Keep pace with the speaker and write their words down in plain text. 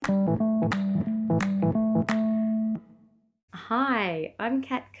Hi, I'm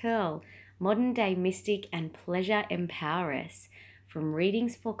Kat Curl, modern day mystic and pleasure empoweress from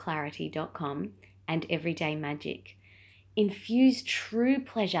readingsforclarity.com and Everyday Magic. Infuse true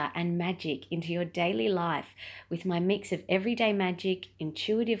pleasure and magic into your daily life with my mix of everyday magic,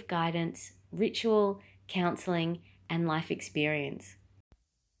 intuitive guidance, ritual, counseling, and life experience.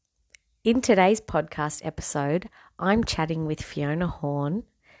 In today's podcast episode, I'm chatting with Fiona Horn,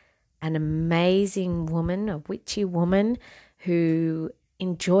 an amazing woman, a witchy woman who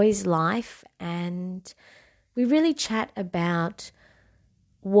enjoys life, and we really chat about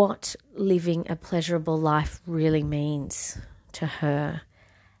what living a pleasurable life really means to her.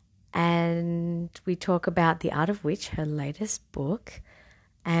 And we talk about The Art of Witch, her latest book,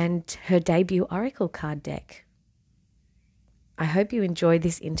 and her debut oracle card deck. I hope you enjoyed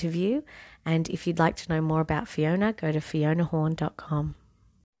this interview, and if you'd like to know more about Fiona, go to fionahorn.com.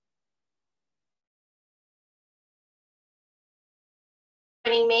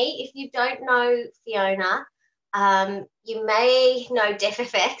 Joining me. If you don't know Fiona, you may know Def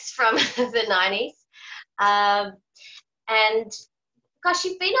FX from the 90s. And gosh,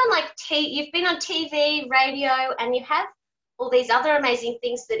 you've been on you've been on TV, radio, and you have all these other amazing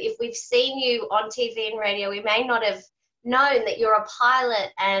things that if we've seen you on TV and radio, we may not have known that you're a pilot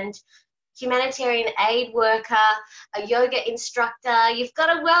and humanitarian aid worker, a yoga instructor. You've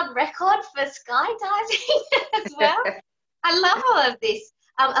got a world record for skydiving as well. I love all of this.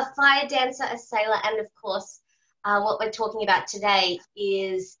 A fire dancer, a sailor, and of course, what we're talking about today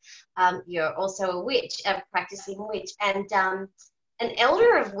is you're also a witch, a practicing witch, and an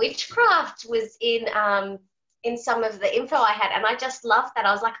elder of witchcraft was in some of the info I had, and I just loved that.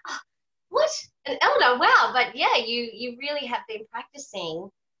 I was like, oh, what? An elder? Wow! But yeah, you really have been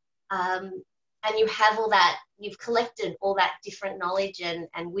practicing. And you have all that, you've collected all that different knowledge and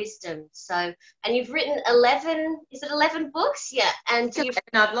wisdom. So, and you've written 11, is it 11 books? Yeah. And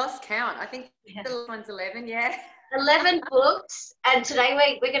I've lost count. I think the last one's 11, yeah. 11 books. And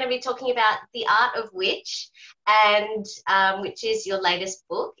today we're going to be talking about The Art of Witch, and which is your latest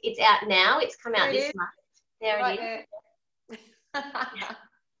book. It's out now. It's come out this month. There right it is.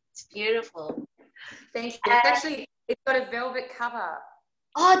 It's beautiful. Thank you. It's got a velvet cover.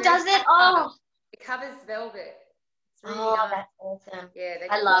 Oh, does it? Oh. The cover's velvet. It's really nice. That's awesome. Yeah,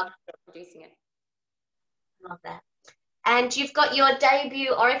 I love producing it. Love that. And you've got your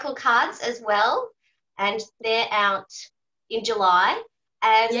debut oracle cards as well, and they're out in July.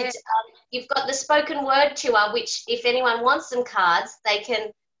 And you've got the spoken word tour, which if anyone wants some cards, they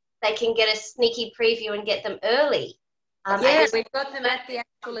can get a sneaky preview and get them early. We've got them at the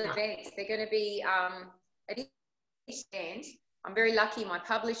actual events. They're going to be at each stand. I'm very lucky my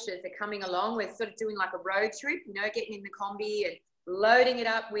publishers are coming along. We're sort of doing like a road trip, getting in the combi and loading it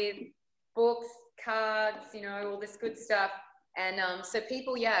up with books, cards, all this good stuff. And so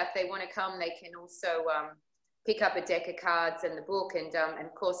people, if they want to come, they can also pick up a deck of cards and the book. And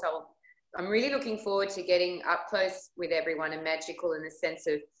of course, I'm really looking forward to getting up close with everyone and magical in the sense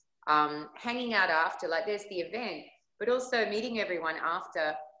of hanging out after. Like there's the event, but also meeting everyone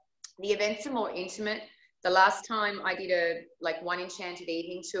after. The events are more intimate. The last time I did a one enchanted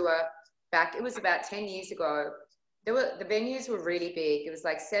evening tour back, it was about 10 years ago. The venues were really big. It was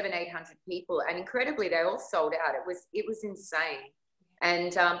like 700-800 people, and incredibly, they all sold out. It was insane.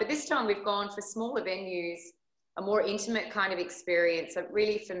 And but this time we've gone for smaller venues, a more intimate kind of experience. So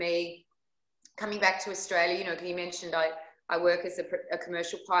really, for me, coming back to Australia, because you mentioned I work as a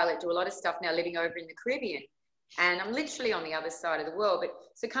commercial pilot, do a lot of stuff now living over in the Caribbean. And I'm literally on the other side of the world. But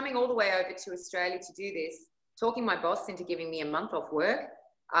so coming all the way over to Australia to do this, talking my boss into giving me a month off work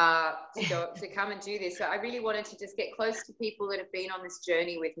to come and do this. So I really wanted to just get close to people that have been on this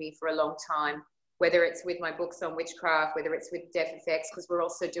journey with me for a long time, whether it's with my books on witchcraft, whether it's with Def FX, because we're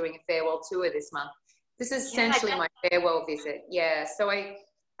also doing a farewell tour this month. This is essentially my farewell visit. Yeah. So I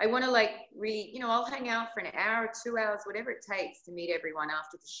want to really, I'll hang out for an hour, 2 hours, whatever it takes to meet everyone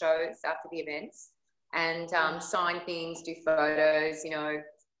after the shows, after the events. And sign things, do photos,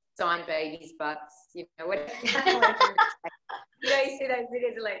 sign babies' butts, whatever. You see those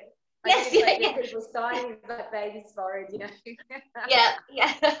videos of people signing babies' forehead, Yeah.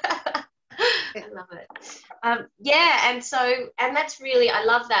 I love it. And that's really, I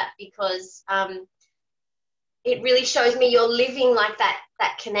love that because it really shows me you're living like that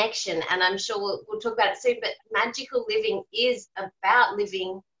connection. And I'm sure we'll talk about it soon, but magical living is about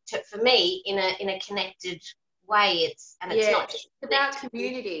living for me in a connected way. It's not just about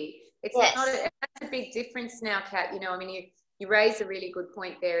community. It's not that's a big difference now, Kat. you raise a really good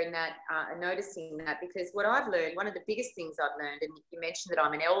point there in that, noticing that, because what I've learned, one of the biggest things I've learned, and you mentioned that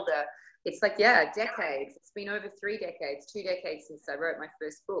I'm an elder, it's like, yeah, decades. It's been over 3 decades, 2 decades since I wrote my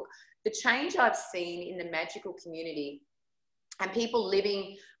first book. The change I've seen in the magical community and people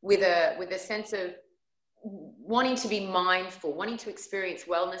living with a sense of wanting to be mindful, wanting to experience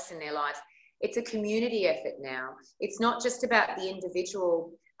wellness in their lives. It's a community effort now. It's not just about the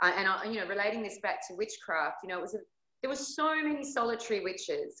individual. Relating this back to witchcraft, there were so many solitary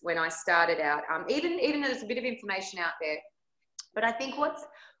witches when I started out. Even though there's a bit of information out there, but I think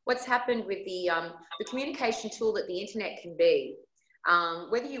what's happened with the communication tool that the internet can be,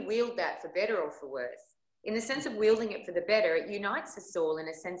 whether you wield that for better or for worse, in the sense of wielding it for the better, it unites us all in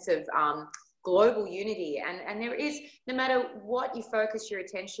a sense of global unity. And there is, no matter what you focus your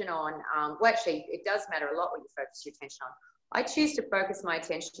attention on, well, actually, it does matter a lot what you focus your attention on. I choose to focus my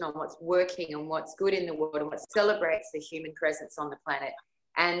attention on what's working and what's good in the world and what celebrates the human presence on the planet.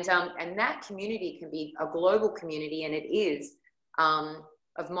 And that community can be a global community, and it is,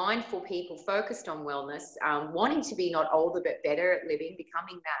 of mindful people focused on wellness, wanting to be not older but better at living,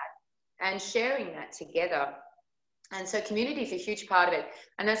 becoming that, and sharing that together. And so community is a huge part of it.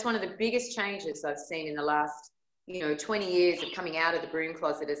 And that's one of the biggest changes I've seen in the last, 20 years of coming out of the broom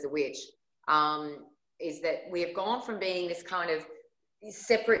closet as a witch, is that we have gone from being this kind of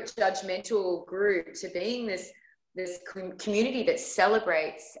separate judgmental group to being this community that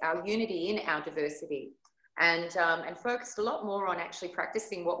celebrates our unity in our diversity, and focused a lot more on actually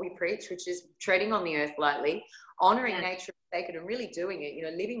practicing what we preach, which is treading on the earth lightly, honoring nature sacred, and really doing it,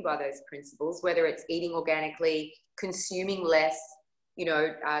 living by those principles, whether it's eating organically, consuming less,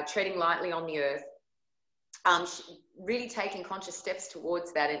 treading lightly on the earth, really taking conscious steps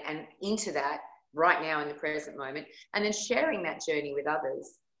towards that and into that right now in the present moment, and then sharing that journey with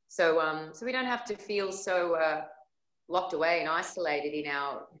others. So we don't have to feel so locked away and isolated in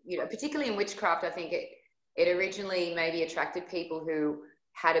our, particularly in witchcraft. I think it originally maybe attracted people who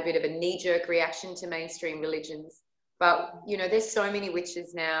had a bit of a knee-jerk reaction to mainstream religions. But, there's so many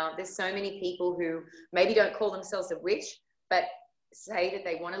witches now. There's so many people who maybe don't call themselves a witch, but say that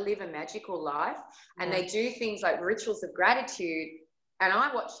they want to live a magical life. And they do things like rituals of gratitude. And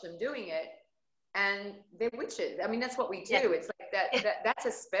I watch them doing it, and they're witches. I mean, that's what we do. It's like that's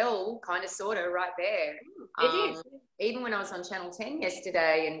a spell, kind of, sort of, right there. It is. Even when I was on Channel 10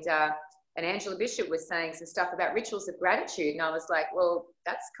 yesterday, and Angela Bishop was saying some stuff about rituals of gratitude, and I was like, well,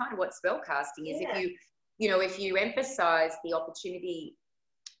 that's kind of what spell casting is. If you emphasize the opportunity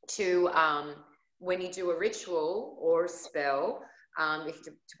to, when you do a ritual or a spell,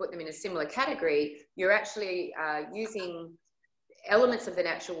 to put them in a similar category, you're actually using elements of the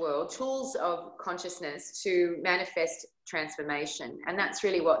natural world, tools of consciousness to manifest transformation. And that's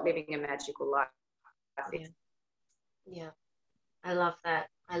really what living a magical life is. Yeah. I love that.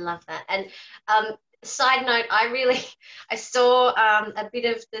 And side note, I saw a bit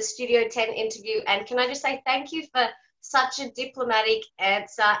of the Studio 10 interview, and can I just say thank you for such a diplomatic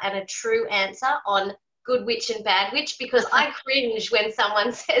answer and a true answer on good witch and bad witch, because I cringe when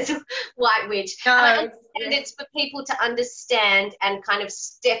someone says white witch. And it's for people to understand and kind of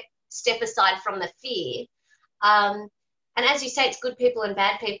step aside from the fear. And as you say, it's good people and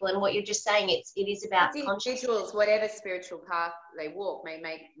bad people, and what you're just saying, it is about individuals, whatever spiritual path they walk, may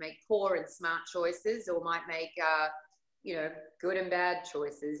make poor and smart choices, or might make good and bad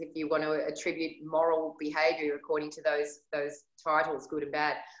choices, if you want to attribute moral behavior according to those titles, good and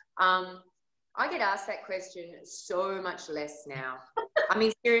bad. I get asked that question so much less now. I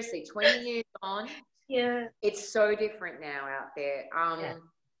mean, seriously, 20 years on, it's so different now out there.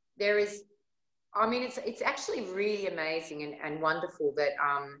 There is, I mean, it's actually really amazing and wonderful that,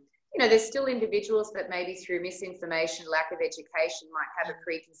 there's still individuals that maybe through misinformation, lack of education, might have a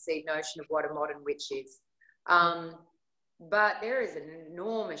preconceived notion of what a modern witch is. But there is an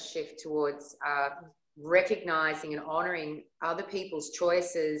enormous shift towards recognizing and honoring other people's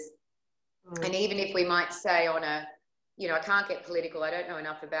choices. And even if we might say on a, I can't get political, I don't know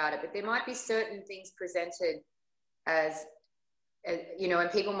enough about it, but there might be certain things presented as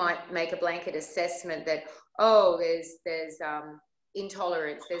and people might make a blanket assessment that, there's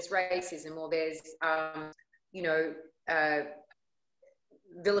intolerance, there's racism, or there's,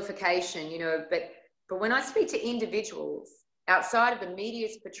 vilification, but when I speak to individuals outside of the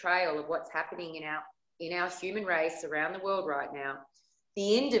media's portrayal of what's happening in our human race around the world right now,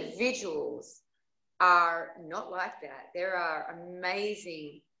 the individuals are not like that. There are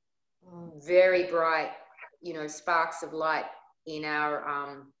amazing, very bright, sparks of light in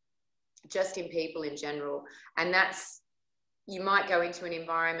our, just in people in general. And that's, you might go into an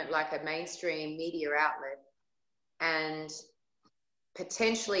environment like a mainstream media outlet, and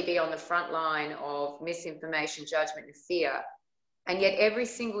potentially be on the front line of misinformation, judgment, and fear. And yet every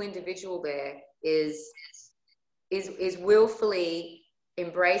single individual there is willfully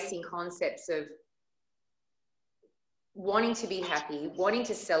embracing concepts of wanting to be happy, wanting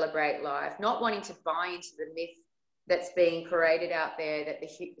to celebrate life, not wanting to buy into the myth that's being paraded out there that the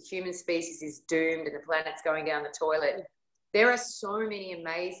human species is doomed and the planet's going down the toilet. There are so many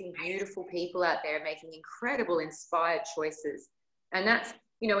amazing, beautiful people out there making incredible, inspired choices. And that's,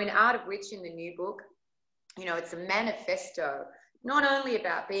 you know, in Art of Witch, in the new book, you know, it's a manifesto, not only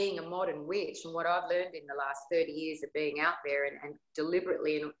about being a modern witch and what I've learned in the last 30 years of being out there and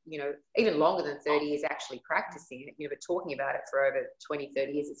deliberately, and, you know, even longer than 30 years actually practicing it, you know, but talking about it for over 20,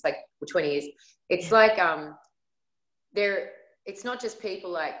 30 years. It's like, well, 20 years. It's like, it's not just people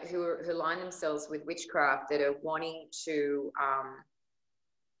like who align themselves with witchcraft that are wanting to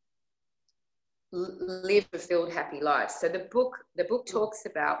live fulfilled, happy lives. So the book talks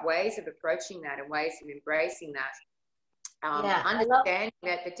about ways of approaching that and ways of embracing that. Understanding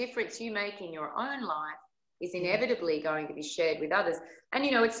that the difference you make in your own life is inevitably going to be shared with others. And,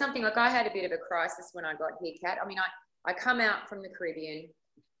 you know, it's something like I had a bit of a crisis when I got here, Kat. I mean, I come out from the Caribbean,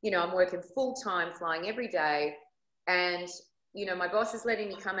 you know, I'm working full time, flying every day. And, you know, my boss is letting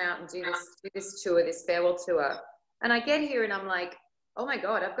me come out and do this tour, this farewell tour. And I get here and I'm like, oh my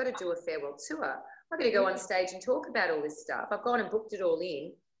God, I've got to do a farewell tour. I've got to go on stage and talk about all this stuff. I've gone and booked it all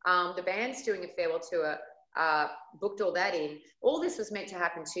in. The band's doing a farewell tour. Booked all that in. All this was meant to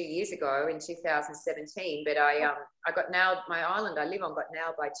happen 2 years ago in 2017, but I got nailed. My island I live on got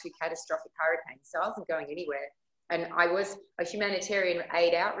nailed by 2 catastrophic hurricanes, so I wasn't going anywhere. And I was a humanitarian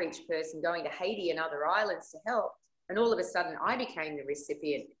aid outreach person going to Haiti and other islands to help. And all of a sudden, I became the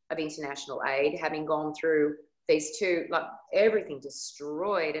recipient of international aid, having gone through these 2, like everything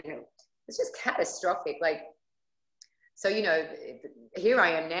destroyed, and it was just catastrophic. Like. So, you know, here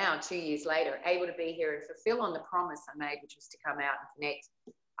I am now, 2 years later, able to be here and fulfill on the promise I made, which was to come out and connect.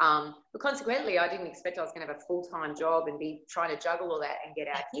 But consequently, I didn't expect I was going to have a full-time job and be trying to juggle all that and get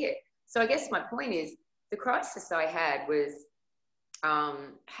out here. So I guess my point is the crisis I had was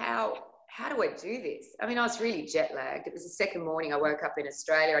how do I do this? I mean, I was really jet lagged. It was the second morning I woke up in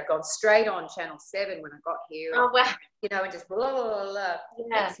Australia. I'd gone straight on Channel 7 when I got here. Oh, wow. You know, and just blah, blah, blah, blah. Yeah.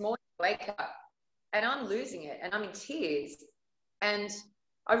 Next morning, I wake up. And I'm losing it and I'm in tears. And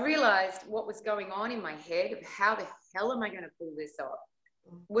I realized what was going on in my head of how the hell am I going to pull this off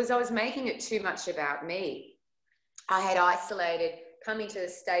was I was making it too much about me. I had isolated, coming to a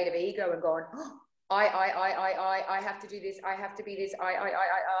state of ego and gone, oh, I have to do this. I have to be this. I.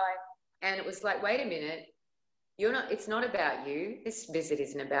 And it was like, wait a minute. It's not about you. This visit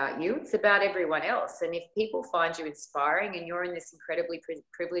isn't about you. It's about everyone else. And if people find you inspiring and you're in this incredibly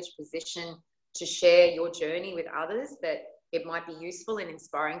privileged position to share your journey with others, that it might be useful and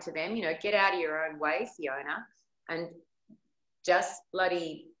inspiring to them, you know, get out of your own way, Fiona, and just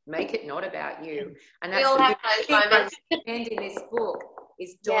bloody make it not about you. And that's we all have those moments. And in this book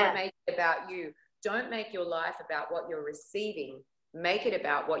is don't make it about you. Don't make your life about what you're receiving. Make it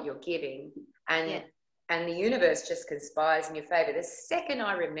about what you're giving. And the universe just conspires in your favor. The second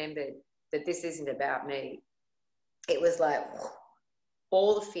I remembered that this isn't about me, it was like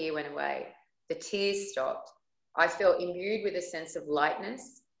all the fear went away. The tears stopped. I felt imbued with a sense of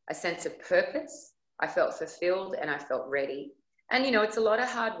lightness, a sense of purpose. I felt fulfilled and I felt ready. And, you know, it's a lot of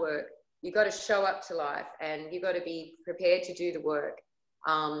hard work. You've got to show up to life and you've got to be prepared to do the work.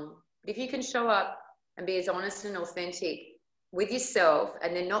 But if you can show up and be as honest and authentic with yourself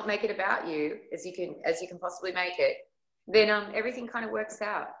and then not make it about you as you can possibly make it, then everything kind of works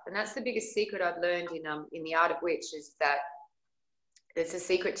out. And that's the biggest secret I've learned in the Art of Witch, is that it's a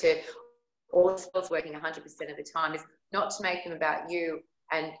secret to all spells working 100% of the time, is not to make them about you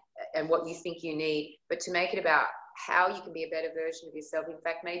and what you think you need, but to make it about how you can be a better version of yourself. In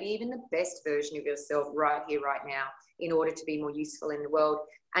fact, maybe even the best version of yourself right here, right now, in order to be more useful in the world.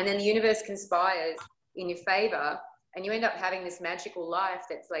 And then the universe conspires in your favor and you end up having this magical life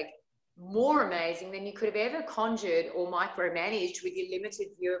that's like more amazing than you could have ever conjured or micromanaged with your limited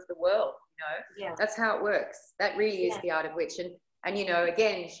view of the world. You know, that's how it works. That really is the Art of Witch. And you know,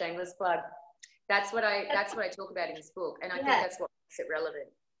 again, shameless plug. That's what I talk about in this book, and I think that's what makes it relevant.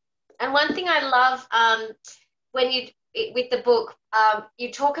 And one thing I love with the book,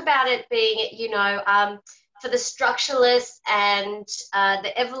 you talk about it being, you know, for the structuralists and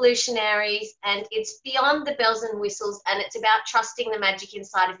the evolutionaries, and it's beyond the bells and whistles, and it's about trusting the magic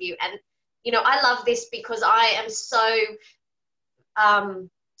inside of you. And you know, I love this because I am so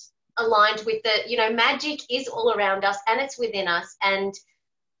aligned with the, you know, magic is all around us and it's within us, and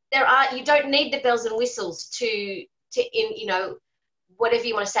you don't need the bells and whistles to you know, whatever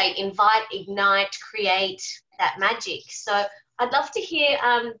you want to say, invite, ignite, create that magic. So I'd love to hear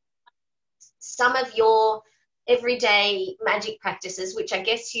some of your everyday magic practices, which I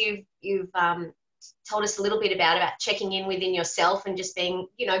guess you've told us a little bit about checking in within yourself and just being,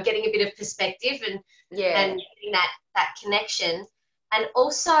 you know, getting a bit of perspective and getting that connection. And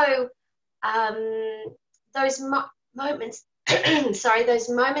also those moments, sorry, those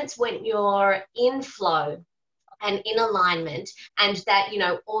moments when you're in flow and in alignment, and that, you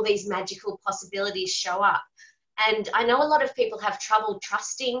know, all these magical possibilities show up. And I know a lot of people have trouble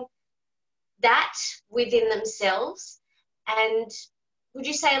trusting that within themselves. And would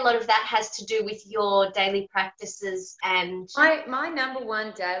you say a lot of that has to do with your daily practices? And my number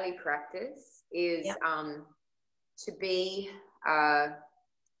one daily practice is to be how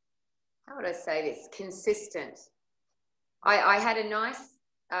would I say this, consistent. I had a nice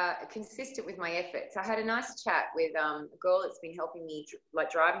consistent with my efforts. I had a nice chat with a girl that's been helping me,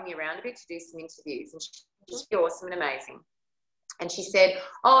 like driving me around a bit to do some interviews, and she's awesome and amazing. And she said,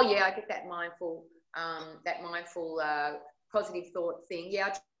 oh yeah, I get that mindful positive thought thing. Yeah,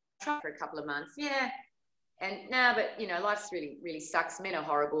 I tried for a couple of months. Yeah. And now, but you know, life's really, really sucks. Men are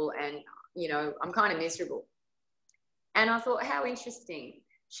horrible, and you know, I'm kind of miserable. And I thought, how interesting.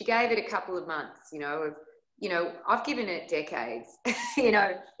 She gave it a couple of months, you know, of, you know, I've given it decades, you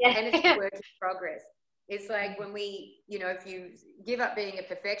know, and it's a work in progress. It's like when we, you know, if you give up being a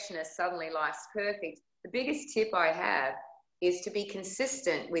perfectionist, suddenly life's perfect. The biggest tip I have is to be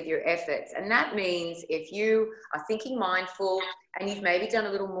consistent with your efforts. And that means if you are thinking mindful and you've maybe done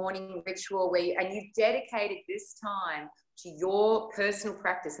a little morning ritual where and you've dedicated this time to your personal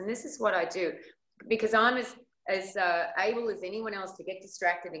practice. And this is what I do, because I'm as able as anyone else to get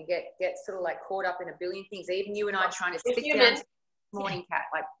distracted and get sort of like caught up in a billion things. Even you and I trying to sit down to morning cat,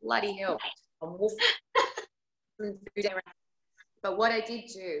 like bloody hell. I'm but what I did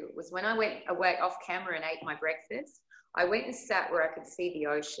do was when I went away off camera and ate my breakfast, I went and sat where I could see the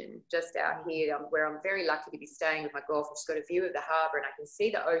ocean, just out here where I'm very lucky to be staying with my girlfriend. She's got a view of the harbour and I can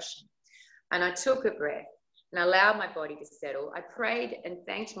see the ocean. And I took a breath and allowed my body to settle. I prayed and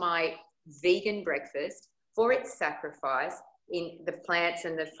thanked my vegan breakfast for its sacrifice in the plants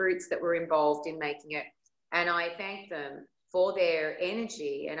and the fruits that were involved in making it. And I thanked them for their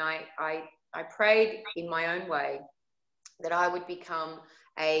energy. And I prayed in my own way that I would become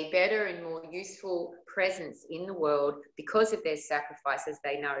a better and more useful presence in the world because of their sacrifices.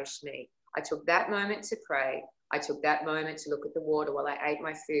 They nourished me. I took that moment to pray. I took that moment to look at the water while I ate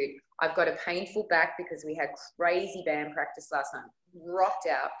my food. I've got a painful back because we had crazy band practice last night. Rocked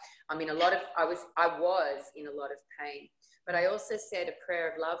out. I was in a lot of pain. But I also said a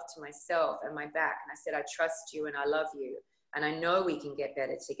prayer of love to myself and my back. And I said, I trust you and I love you. And I know we can get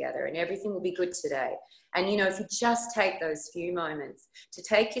better together and everything will be good today. And, you know, if you just take those few moments to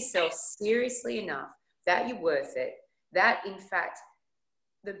take yourself seriously enough that you're worth it, that in fact,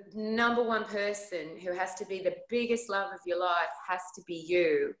 the number one person who has to be the biggest love of your life has to be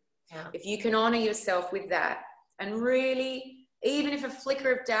you. Yeah. If you can honor yourself with that and really, even if a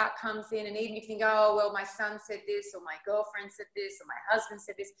flicker of doubt comes in and even if you think, oh, well, my son said this or my girlfriend said this or my husband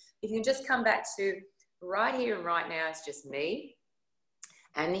said this, if you can just come back to right here and right now, it's just me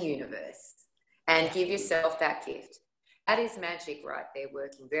and the universe, and give yourself that gift. That is magic right there,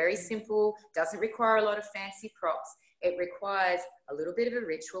 working. Very simple, doesn't require a lot of fancy props. It requires a little bit of a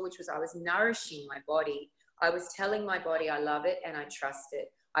ritual, which was I was nourishing my body. I was telling my body I love it and I trust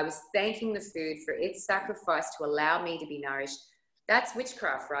it. I was thanking the food for its sacrifice to allow me to be nourished. That's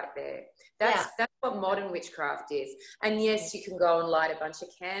witchcraft right there. That's what modern witchcraft is. And yes, you can go and light a bunch of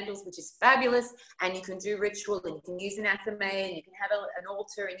candles, which is fabulous, and you can do ritual and you can use an athame and you can have an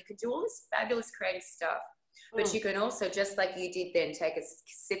altar and you can do all this fabulous creative stuff. But you can also, just like you did then, take a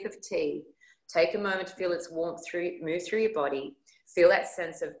sip of tea, take a moment to feel its warmth move through your body, feel that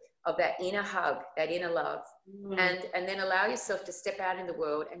sense of that inner hug, that inner love, and then allow yourself to step out in the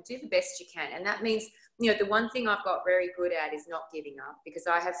world and do the best you can. And that means, you know, the one thing I've got very good at is not giving up, because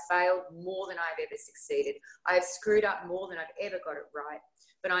I have failed more than I've ever succeeded. I have screwed up more than I've ever got it right.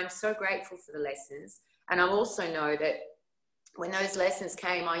 But I'm so grateful for the lessons. And I also know that when those lessons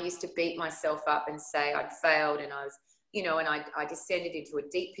came, I used to beat myself up and say I'd failed and I was, you know, and I descended into a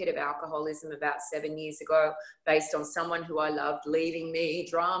deep pit of alcoholism about 7 years ago based on someone who I loved leaving me,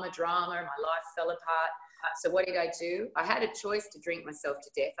 drama, and my life fell apart. So what did I do? I had a choice to drink myself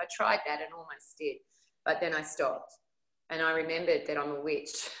to death. I tried that and almost did, but then I stopped and I remembered that I'm a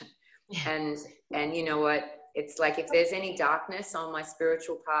witch. And you know what? It's like if there's any darkness on my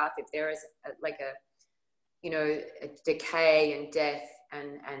spiritual path, if there is a decay and death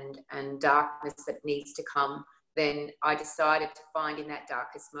and darkness that needs to come then I decided to find in that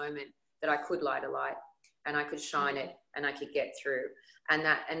darkest moment that I could light a light and I could shine it and I could get through. And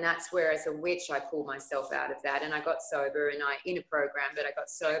that's where, as a witch, I pulled myself out of that, and I got sober, and in a program, but I got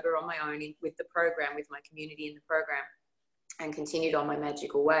sober on my own with the program, with my community in the program, and continued on my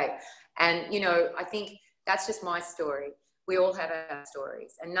magical way. And, you know, I think that's just my story. We all have our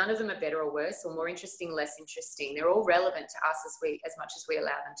stories, and none of them are better or worse or more interesting, less interesting. They're all relevant to us as much as we allow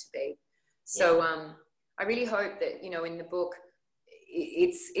them to be. So I really hope that, you know, in the book,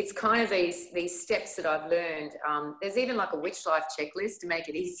 it's kind of these steps that I've learned. There's even like a witch life checklist to make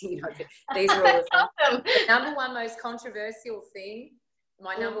it easy. You know, these are all awesome. The number one most controversial thing,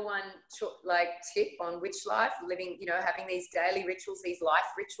 my number one tip on witch life, living, you know, having these daily rituals, these life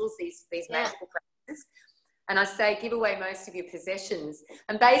rituals, these magical practices. And I say, give away most of your possessions.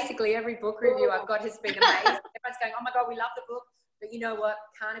 And basically every book review I've got has been amazing. Everyone's going, oh my God, we love the book, but you know what?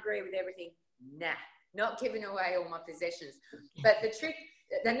 Can't agree with everything. Nah. Not giving away all my possessions. But the trick,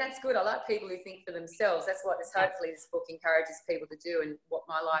 then that's good. I like people who think for themselves. That's what hopefully this book encourages people to do, and what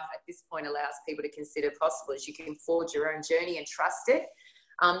my life at this point allows people to consider possible is you can forge your own journey and trust it.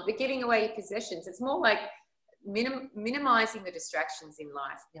 But giving away your possessions, it's more like minimizing the distractions in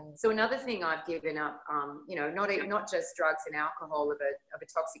life. Yeah. So another thing I've given up, you know, not just drugs and alcohol of a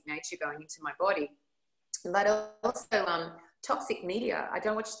toxic nature going into my body, but also toxic media. I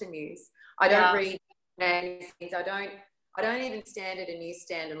don't watch the news. I don't read magazines. I don't even stand at a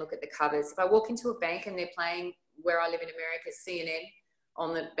newsstand and look at the covers. If I walk into a bank and they're playing, where I live in America, CNN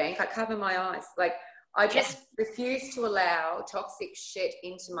on the bank, I cover my eyes. Like, I just refuse to allow toxic shit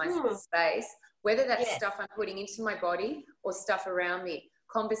into my space, whether that's stuff I'm putting into my body or stuff around me.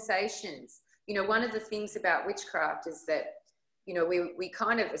 Conversations. You know, one of the things about witchcraft is that, you know, we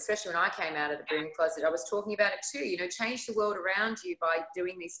kind of, especially when I came out of the broom closet, I was talking about it too, you know, change the world around you by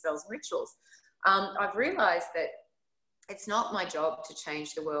doing these spells and rituals. I've realized that it's not my job to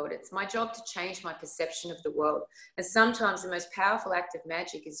change the world. It's my job to change my perception of the world. And sometimes the most powerful act of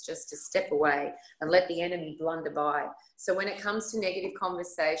magic is just to step away and let the enemy blunder by. So when it comes to negative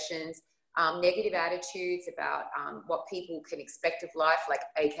conversations, negative attitudes about what people can expect of life, like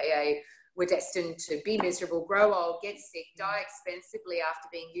AKA, we're destined to be miserable, grow old, get sick, die expensively after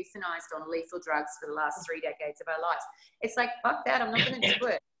being euthanized on lethal drugs for the last 3 decades of our lives. It's like, fuck that, I'm not going to do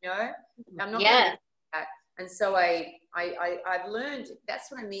it, you know? I'm not going to do that. And so I've learned,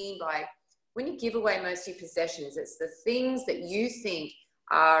 that's what I mean by when you give away most of your possessions, it's the things that you think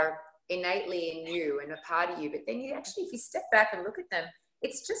are innately in you and a part of you. But then you actually, if you step back and look at them,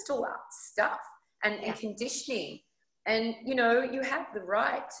 it's just all stuff and conditioning. And, you know, you have the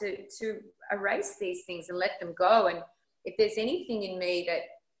right to erase these things and let them go. And if there's anything in me that,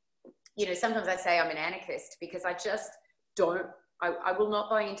 you know, sometimes I say I'm an anarchist because I just don't, I will not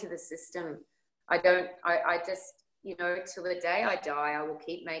buy into the system. I just, you know, till the day I die, I will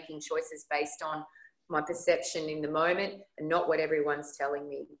keep making choices based on my perception in the moment and not what everyone's telling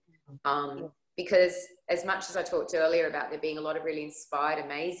me. Because as much as I talked earlier about there being a lot of really inspired,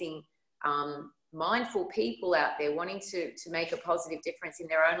 amazing, mindful people out there wanting to make a positive difference in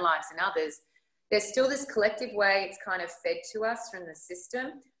their own lives and others, there's still this collective way it's kind of fed to us from the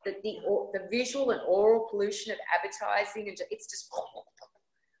system that the visual and oral pollution of advertising, and it's just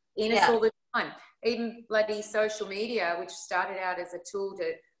in us all the time. Even bloody social media, which started out as a tool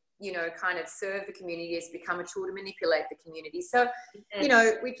to, you know, kind of serve the community, has become a tool to manipulate the community. So, you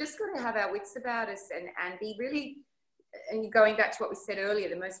know, we've just got to have our wits about us and be really, and going back to what we said earlier,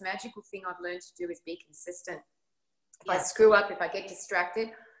 the most magical thing I've learned to do is be consistent. If I screw up, if I get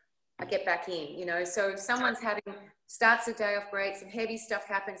distracted, I get back in, you know. So if someone's starts the day off great, some heavy stuff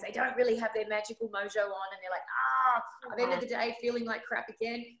happens, they don't really have their magical mojo on, and they're like, at the end of the day, feeling like crap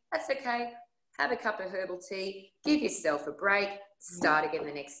again, that's okay. Have a cup of herbal tea, give yourself a break, start again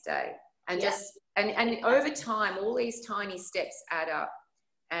the next day. And just, and over time, all these tiny steps add up.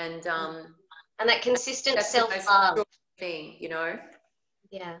 And that consistent self-love thing, you know?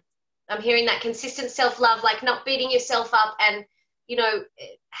 Yeah. I'm hearing that consistent self-love, like not beating yourself up and, you know,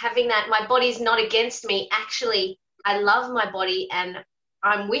 having that my body's not against me. Actually, I love my body and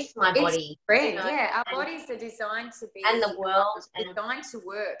I'm with my body. It's friend, you know? Yeah, our bodies are designed to be, and the world, designed to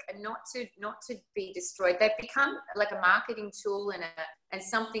work and not to be destroyed. They've become like a marketing tool and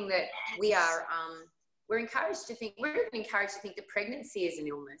something that we are. We're encouraged to think. We're even encouraged to think that pregnancy is an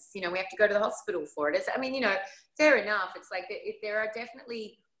illness. You know, we have to go to the hospital for it. I mean, you know, fair enough. It's like there are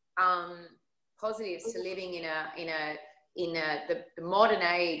definitely positives to living in the modern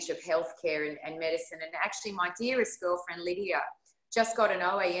age of healthcare and medicine. And actually, my dearest girlfriend Lydia just got an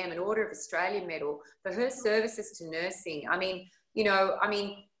OAM, an Order of Australia medal, for her services to nursing. I mean, you know, I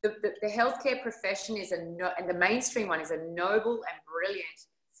mean, the healthcare profession is and the mainstream one is a noble and brilliant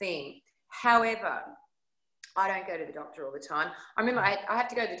thing. However, I don't go to the doctor all the time. I remember I have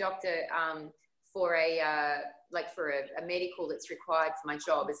to go to the doctor for a medical that's required for my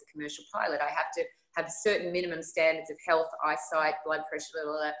job as a commercial pilot. I have to have certain minimum standards of health, eyesight, blood pressure, blah,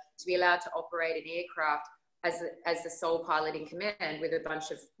 blah, blah, to be allowed to operate an aircraft as the sole pilot in command with a bunch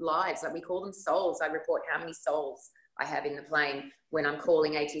of lives. Like, we call them souls. I report how many souls I have in the plane when I'm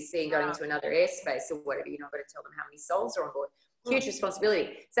calling ATC and going to another airspace or whatever. You're not going to tell them how many souls are on board. Huge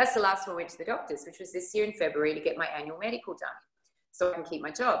responsibility. So that's the last time I went to the doctors, which was this year in February, to get my annual medical done so I can keep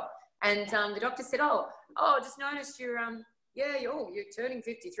my job. And the doctor said, oh, just noticed you're turning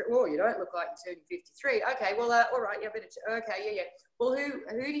 53. Oh, you don't look like you're turning 53. Okay, well, all right, yeah. Well,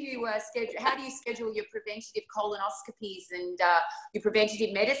 who do you schedule? How do you schedule your preventative colonoscopies and your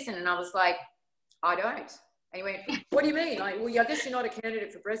preventative medicine? And I was like, I don't. And he went, what do you mean? Like, well, I guess you're not a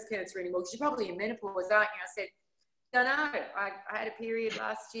candidate for breast cancer anymore because you're probably in menopause, aren't you? I said, don't know. I had a period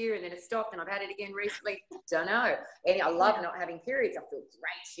last year and then it stopped, and I've had it again recently. Don't know. And I love not having periods. I feel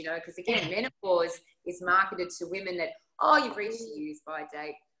great, you know, because again, menopause is marketed to women that, you've reached your use-by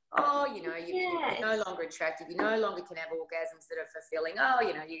date. You know, you're no longer attractive. You no longer can have orgasms that are fulfilling.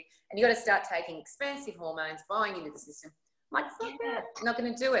 You got to start taking expensive hormones, buying into the system. I'm like, fuck that. I'm not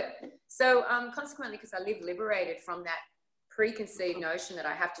going to do it. So consequently, because I live liberated from that preconceived notion that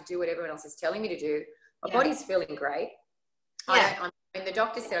I have to do what everyone else is telling me to do, my body's feeling great. The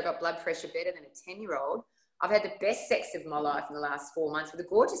doctor said I got blood pressure better than a 10-year-old. I've had the best sex of my life in the last 4 months with a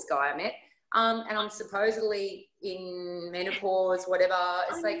gorgeous guy I met. And I'm supposedly in menopause, whatever.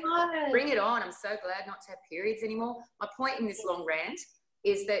 It's bring it on. I'm so glad not to have periods anymore. My point in this long rant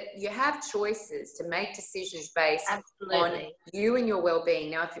is that you have choices to make decisions based on you and your well-being.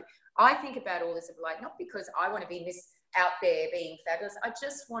 Now, I think about all this of like, not because I want to be out there being fabulous. I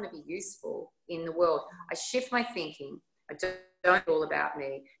just want to be useful in the world. I shift my thinking. I don't all about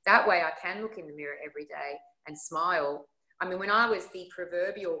me. That way I can look in the mirror every day and smile. I mean, when I was the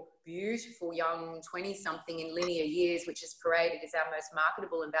proverbial beautiful young 20-something in linear years, which is paraded as our most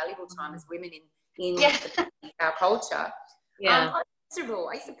marketable and valuable time as women in our culture, I was miserable.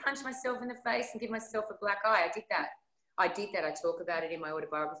 I used to punch myself in the face and give myself a black eye. I did that. I talk about it in my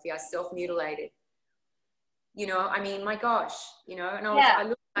autobiography. I self-mutilated. You know, I mean, my gosh, you know, and I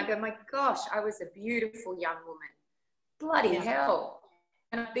look and I go, my gosh, I was a beautiful young woman. Bloody hell.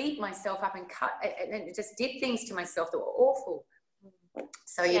 And I beat myself up and cut and just did things to myself that were awful.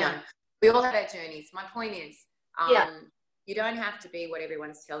 So, you know, we all have our journeys. My point is, you don't have to be what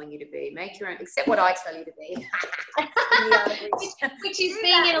everyone's telling you to be. Make your own, except what I tell you to be. Which is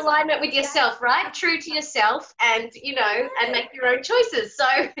being in alignment with yourself, right? True to yourself, and you know, and make your own choices. So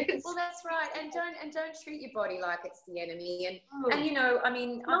well, that's right. And don't treat your body like it's the enemy. And you know, I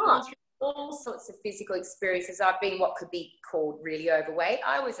mean, I've gone through all sorts of physical experiences. I've been what could be called really overweight.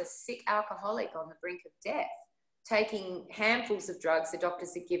 I was a sick alcoholic on the brink of death, taking handfuls of drugs the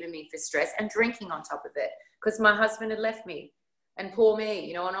doctors had given me for stress and drinking on top of it because my husband had left me, and poor me,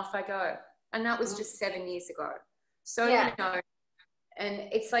 you know, and off I go. And that was just 7 years ago. So, you know, and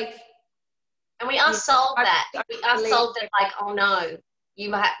it's like... And we are sold that. We are sold that, like, oh no,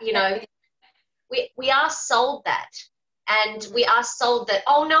 you have, you know, we are sold that. And we are sold that,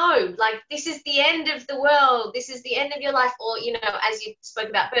 oh no, like this is the end of the world. This is the end of your life. Or, you know, as you spoke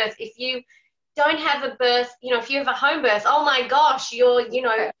about birth, if you don't have a birth, you know, if you have a home birth, oh my gosh, you're, you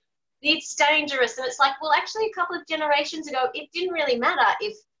know, it's dangerous. And it's like, well, actually a couple of generations ago, it didn't really matter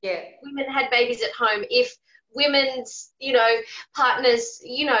if women had babies at home, if women's, you know, partners,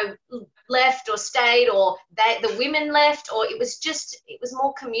 you know, left or stayed, or the women left, or it was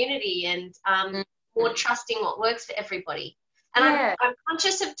more community and more trusting what works for everybody. And I'm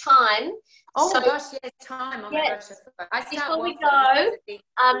conscious of time. Oh my gosh, yes, time. Oh my gosh. Before we go,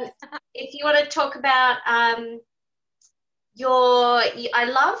 if you want to talk about I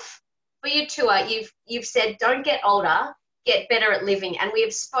love for your tour, you've said don't get older, get better at living. And we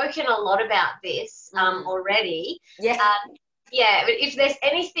have spoken a lot about this already. Yeah. But if there's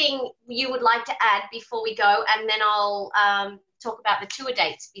anything you would like to add before we go, and then I'll talk about the tour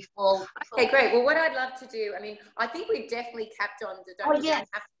dates before. Okay, great. Well, what I'd love to do, I mean, I think we've definitely capped on the don't have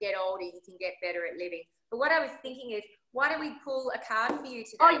to get older, you can get better at living. But what I was thinking is, why don't we pull a card for you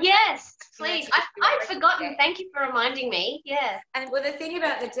today? Oh, yes, please. I'd forgotten. Thank you for reminding me. Yeah. And well, the thing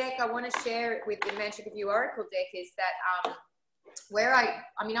about the deck, I want to share it with the Mantra Review Oracle deck is that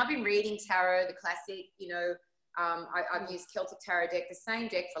I've been reading tarot, the classic, you know, I've used Celtic Tarot deck, the same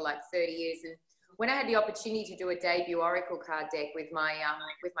deck for like 30 years. And when I had the opportunity to do a debut Oracle card deck with my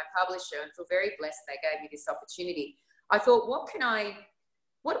publisher, and feel very blessed they gave me this opportunity, I thought, what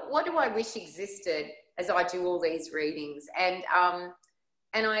do I wish existed as I do all these readings? And I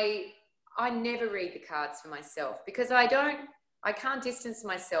never read the cards for myself because I can't distance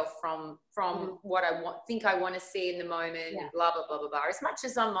myself from what I think I want to see in the moment, and blah, blah, blah, blah, blah. As much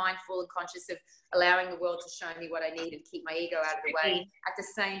as I'm mindful and conscious of allowing the world to show me what I need and keep my ego out of the way, at the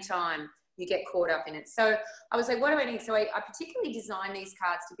same time, you get caught up in it. So I was like, what do I need? So I particularly designed these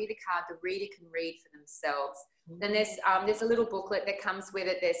cards to be the card the reader can read for themselves. Then there's a little booklet that comes with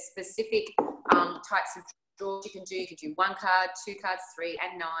it. There's specific types of draws you can do. You can do 1 card, 2 cards, 3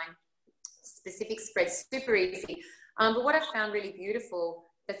 and 9. Specific spreads, super easy. But what I found really beautiful,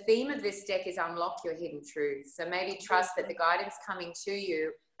 the theme of this deck is unlock your hidden truths. So maybe trust that the guidance coming to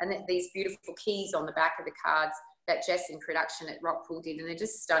you, and that these beautiful keys on the back of the cards that Jess in production at Rockpool did, and they're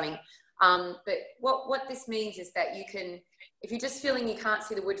just stunning. But what this means is that you can, if you're just feeling you can't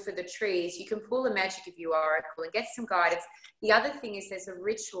see the wood for the trees, you can pull the magic of your oracle and get some guidance. The other thing is there's a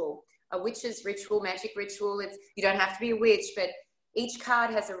ritual, a witch's ritual, magic ritual. You don't have to be a witch, but each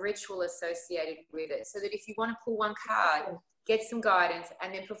card has a ritual associated with it, so that if you want to pull 1 card, get some guidance,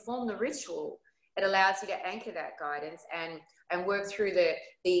 and then perform the ritual, it allows you to anchor that guidance and work through the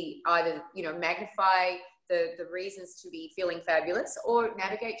either, you know, magnify the reasons to be feeling fabulous, or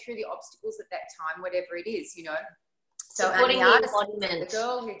navigate through the obstacles at that time, whatever it is, you know. So and the artist, the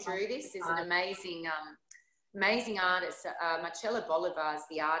girl who drew this is an amazing artist. Marcella Bolivar is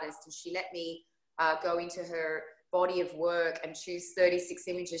the artist, and she let me go into her body of work and choose 36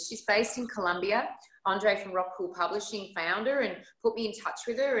 images. She's based in Colombia. Andre from Rockpool Publishing found her and put me in touch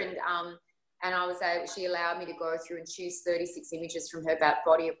with her, and she allowed me to go through and choose 36 images from her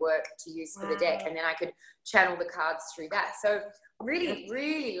body of work to use for the deck, and then I could channel the cards through that. So really,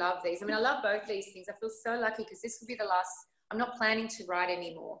 really love these. I mean, I love both these things. I feel so lucky because this will be the last. I'm not planning to write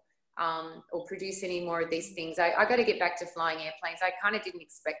anymore or produce any more of these things. I got to get back to flying airplanes. I kind of didn't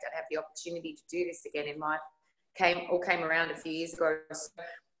expect I'd have the opportunity to do this again in life. Came around a few years ago. So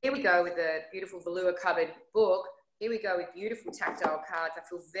here we go with a beautiful velour covered book. Here we go with beautiful tactile cards. I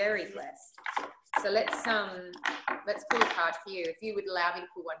feel very blessed. So let's pull a card for you. If you would allow me to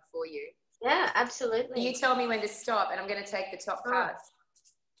pull one for you. Yeah, absolutely. You tell me when to stop, and I'm going to take the top cards.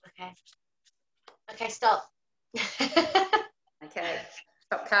 Okay. Okay, stop. Okay,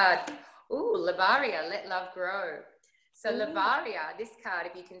 top card. Ooh, Lavaria, let love grow. So Lavaria, this card,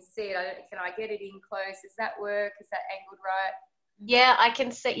 if you can see it, can I get it in close? Does that work? Is that angled right? Yeah, I can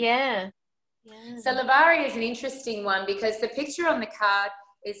see, yeah. So Lavaria is an interesting one because the picture on the card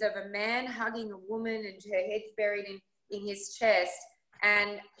is of a man hugging a woman, and her head's buried in his chest,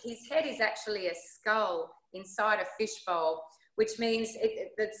 and his head is actually a skull inside a fishbowl, which means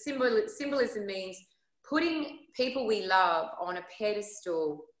the symbolism means putting people we love on a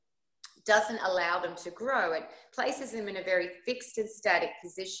pedestal doesn't allow them to grow. It places them in a very fixed and static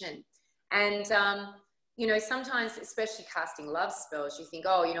position. And, you know, sometimes, especially casting love spells, you think,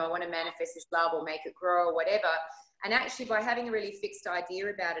 oh, you know, I want to manifest this love or make it grow or whatever. And actually by having a really fixed idea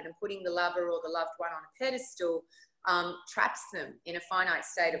about it and putting the lover or the loved one on a pedestal, traps them in a finite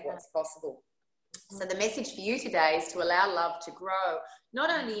state of what's possible. So the message for you today is to allow love to grow, not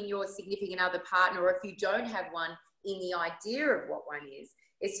only in your significant other partner, or if you don't have one, in the idea of what one is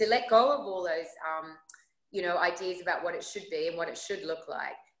to let go of all those, you know, ideas about what it should be and what it should look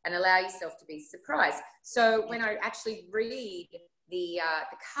like, and allow yourself to be surprised. So when I actually read the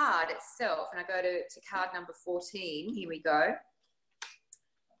card itself, and I go to card number 14, here we go,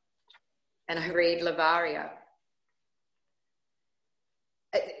 and I read Lavaria.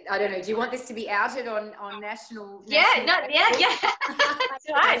 I don't know, do you want this to be outed on national? Yeah, That's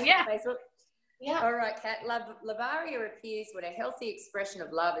fine, yeah. Facebook? Yeah. All right, Kat. Lavaria appears when a healthy expression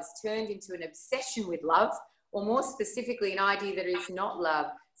of love is turned into an obsession with love, or more specifically, an idea that is not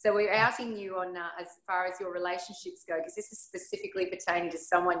love. So we're outing you on as far as your relationships go, because this is specifically pertaining to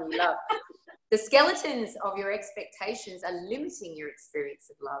someone you love. The skeletons of your expectations are limiting your experience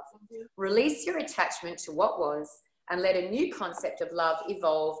of love. Release your attachment to what was, and let a new concept of love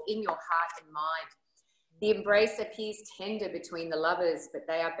evolve in your heart and mind. The embrace appears tender between the lovers, but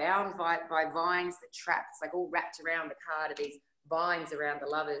they are bound by vines that trap. It's like all wrapped around the card of these vines around the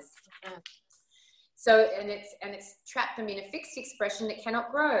lovers. So, and it's trapped them in a fixed expression that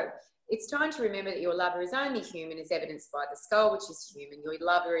cannot grow. It's time to remember that your lover is only human, as evidenced by the skull, which is human. Your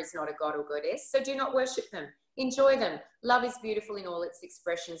lover is not a god or goddess, so do not worship them. Enjoy them. Love is beautiful in all its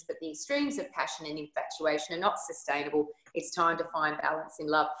expressions, but the extremes of passion and infatuation are not sustainable. It's time to find balance in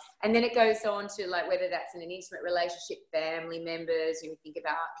love. And then it goes on to, like, whether that's in an intimate relationship, family members, you think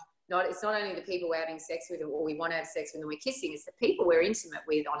about, it's not only the people we're having sex with or we want to have sex with and we're kissing, it's the people we're intimate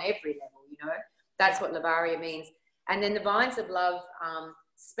with on every level, you know. That's what Lavaria means. And then the Vines of Love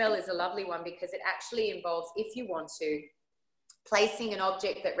spell is a lovely one because it actually involves, if you want to, placing an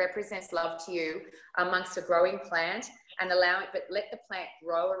object that represents love to you amongst a growing plant and allow it, but let the plant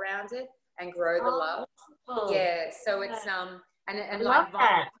grow around it and grow the love. Oh, Yeah, so it's and like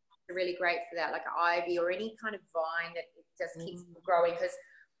vines are really great for that, like ivy or any kind of vine that just keeps growing. Because,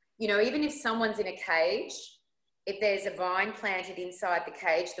 you know, even if someone's in a cage, if there's a vine planted inside the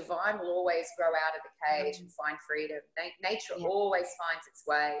cage, the vine will always grow out of the cage and find freedom. Nature always finds its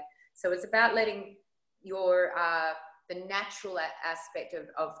way. So it's about letting your the natural aspect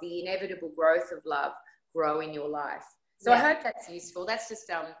of the inevitable growth of love grow in your life. So I hope that's useful. That's just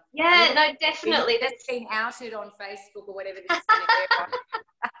no, definitely. That's been outed on Facebook or whatever this is going to air.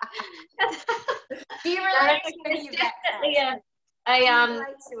 Do you relate to any of that? Definitely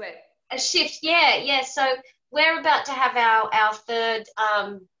relate to it? A shift. Yeah. So we're about to have our third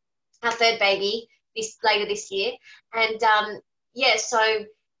baby later this year, and so.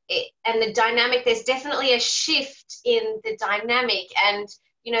 And the dynamic, there's definitely a shift in the dynamic, and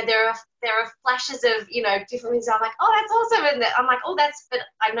you know there are flashes of, you know, different things. I'm like, oh, that's awesome, and I'm like, oh, but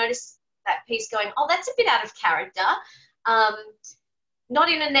I noticed that piece going, oh, that's a bit out of character, not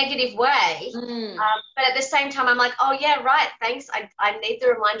in a negative way, but at the same time I'm like, oh yeah, right, thanks. I need the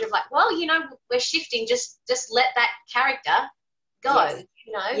reminder of like, well, you know, we're shifting, just let that character go.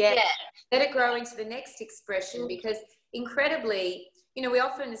 You know, let it grow into the next expression, because incredibly, you know, we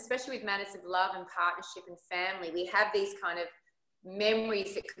often, especially with matters of love and partnership and family, we have these kind of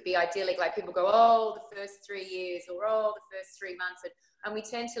memories that could be idyllic, like people go, oh, the first 3 years, or oh, the first 3 months, and we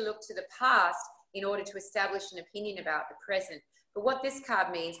tend to look to the past in order to establish an opinion about the present. But what this card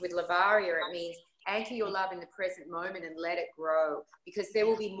means with Lavaria, it means anchor your love in the present moment and let it grow, because there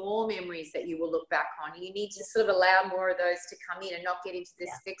will be more memories that you will look back on, and you need to sort of allow more of those to come in and not get into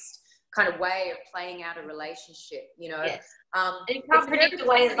this fixed kind of way of playing out a relationship, you know. And you can't predict the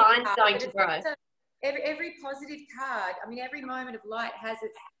way the vine's going to grow. Every positive card, I mean, every moment of light has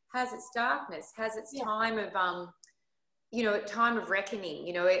its darkness, has its time of you know, time of reckoning.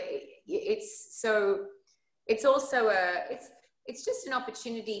 You know, it's also it's just an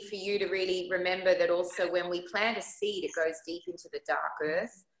opportunity for you to really remember that also when we plant a seed, it goes deep into the dark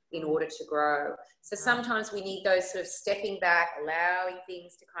earth in order to grow. So sometimes we need those sort of stepping back, allowing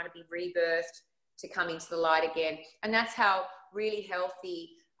things to kind of be rebirthed, to come into the light again. And that's how really healthy,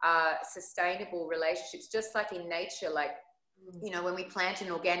 sustainable relationships, just like in nature, like, you know, when we plant an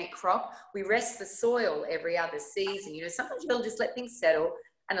organic crop, we rest the soil every other season. You know, sometimes you'll just let things settle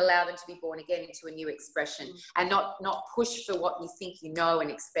and allow them to be born again into a new expression, and not push for what you think you know and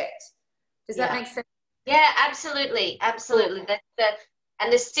expect. Does that make sense? Yeah, absolutely.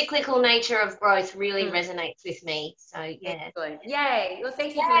 And the cyclical nature of growth really resonates with me. So yeah. Excellent. Yay. Well,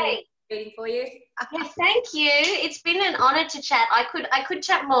 thank you for reading for you. Yeah, thank you. It's been an honour to chat. I could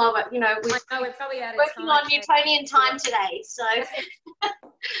chat more, but you know, we're probably out of working on Newtonian time today. So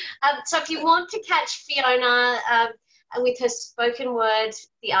so if you want to catch Fiona with her spoken word,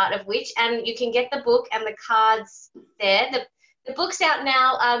 The Art of Witch, and you can get the book and the cards there. The book's out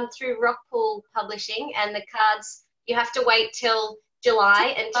now through Rockpool Publishing, and the cards, you have to wait till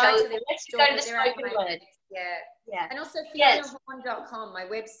July until you go to the spoken word. Yeah. And also FionaHorn.com, my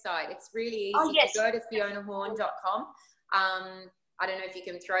website. It's really easy to go to FionaHorn.com. I don't know if you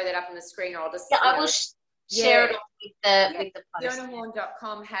can throw that up on the screen, or I'll just... Yeah, I will share it with the post.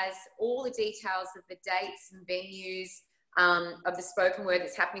 FionaHorn.com has all the details of the dates and venues of the spoken word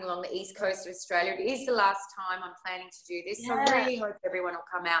that's happening along the east coast of Australia. It is the last time I'm planning to do this, so I really hope everyone will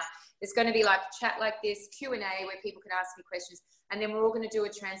come out. There's going to be like a chat like this, Q&A, where people can ask me questions, and then we're all going to do a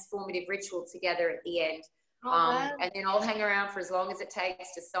transformative ritual together at the end. And then I'll hang around for as long as it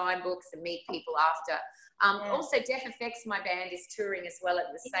takes to sign books and meet people after. Also, Deaf Effects, my band, is touring as well at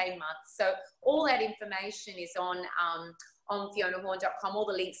the same month. So all that information is on FionaHorn.com, all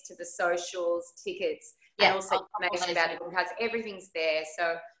the links to the socials, tickets, and also information about the book cards. Everything's there.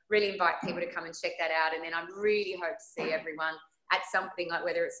 So really invite people to come and check that out. And then I really hope to see everyone at something, like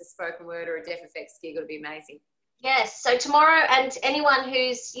whether it's a spoken word or a Deaf Effects gig. It'll be amazing. Yes. So tomorrow, and anyone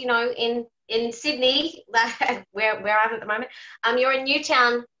who's, you know, in Sydney, where I'm at the moment, you're in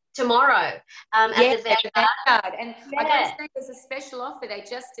Newtown tomorrow at the Vanguard. And I got to say, there's a special offer. They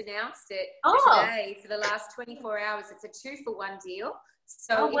just announced it today for the last 24 hours. It's a 2-for-1 deal.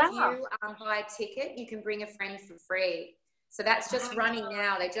 So if you buy a ticket, you can bring a friend for free. So that's just running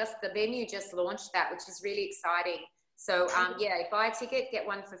now. The venue just launched that, which is really exciting. So buy a ticket, get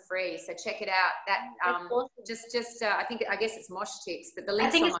one for free. So check it out. That awesome. I guess it's Mosh Ticks, but the link's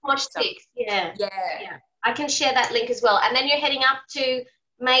I think it's Mosh Ticks. Yeah. I can share that link as well. And then you're heading up to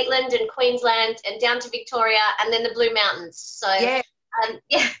Maitland and Queensland and down to Victoria and then the Blue Mountains. So Yeah.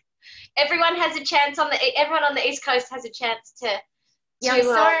 yeah, everyone on the East Coast has a chance to. Yeah, I'm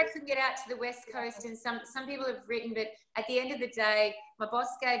sorry I couldn't get out to the West Coast, and some people have written, but at the end of the day, my boss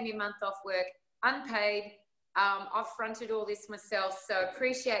gave me a month off work, unpaid. I've fronted all this myself, so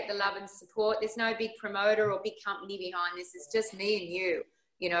appreciate the love and support. There's no big promoter or big company behind this. It's just me and you,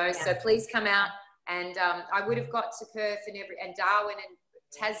 Yeah. So please come out. And I would have got to Perth and Darwin and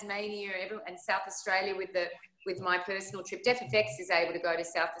Tasmania and South Australia with my personal trip. Def FX is able to go to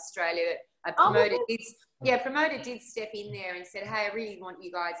South Australia. A promoter did step in there and said, hey, I really want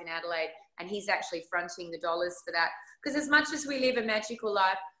you guys in Adelaide. And he's actually fronting the dollars for that. Because as much as we live a magical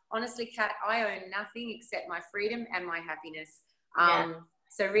life, honestly, Kat, I own nothing except my freedom and my happiness.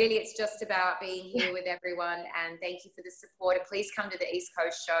 So really, it's just about being here with everyone. And thank you for the support. And please come to the East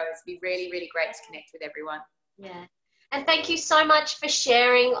Coast shows. It'd be really, really great to connect with everyone. Yeah. And thank you so much for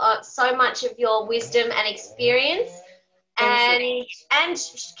sharing so much of your wisdom and experience and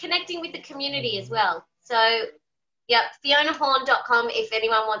connecting with the community as well. So, yep, FionaHorn.com if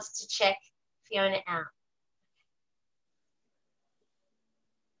anyone wants to check Fiona out.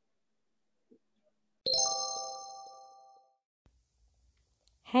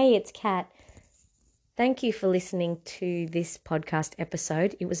 Hey, it's Kat. Thank you for listening to this podcast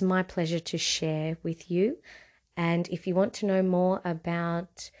episode. It was my pleasure to share with you. And if you want to know more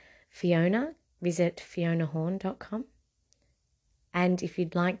about Fiona, visit FionaHorn.com. And if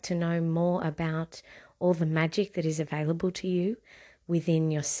you'd like to know more about all the magic that is available to you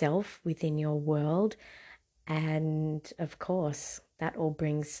within yourself, within your world, and of course, that all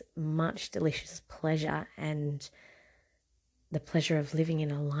brings much delicious pleasure and the pleasure of living in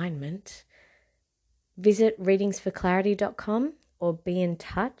alignment, visit readingsforclarity.com or be in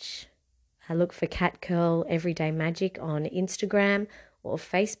touch. Look for Kat Curl Everyday Magic on Instagram or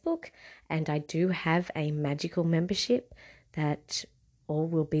Facebook, and I do have a magical membership that all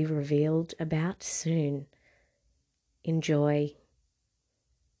will be revealed about soon. Enjoy.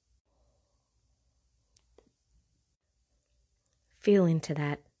 Feel into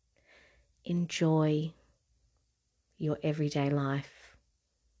that. Enjoy your everyday life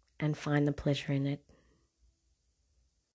and find the pleasure in it.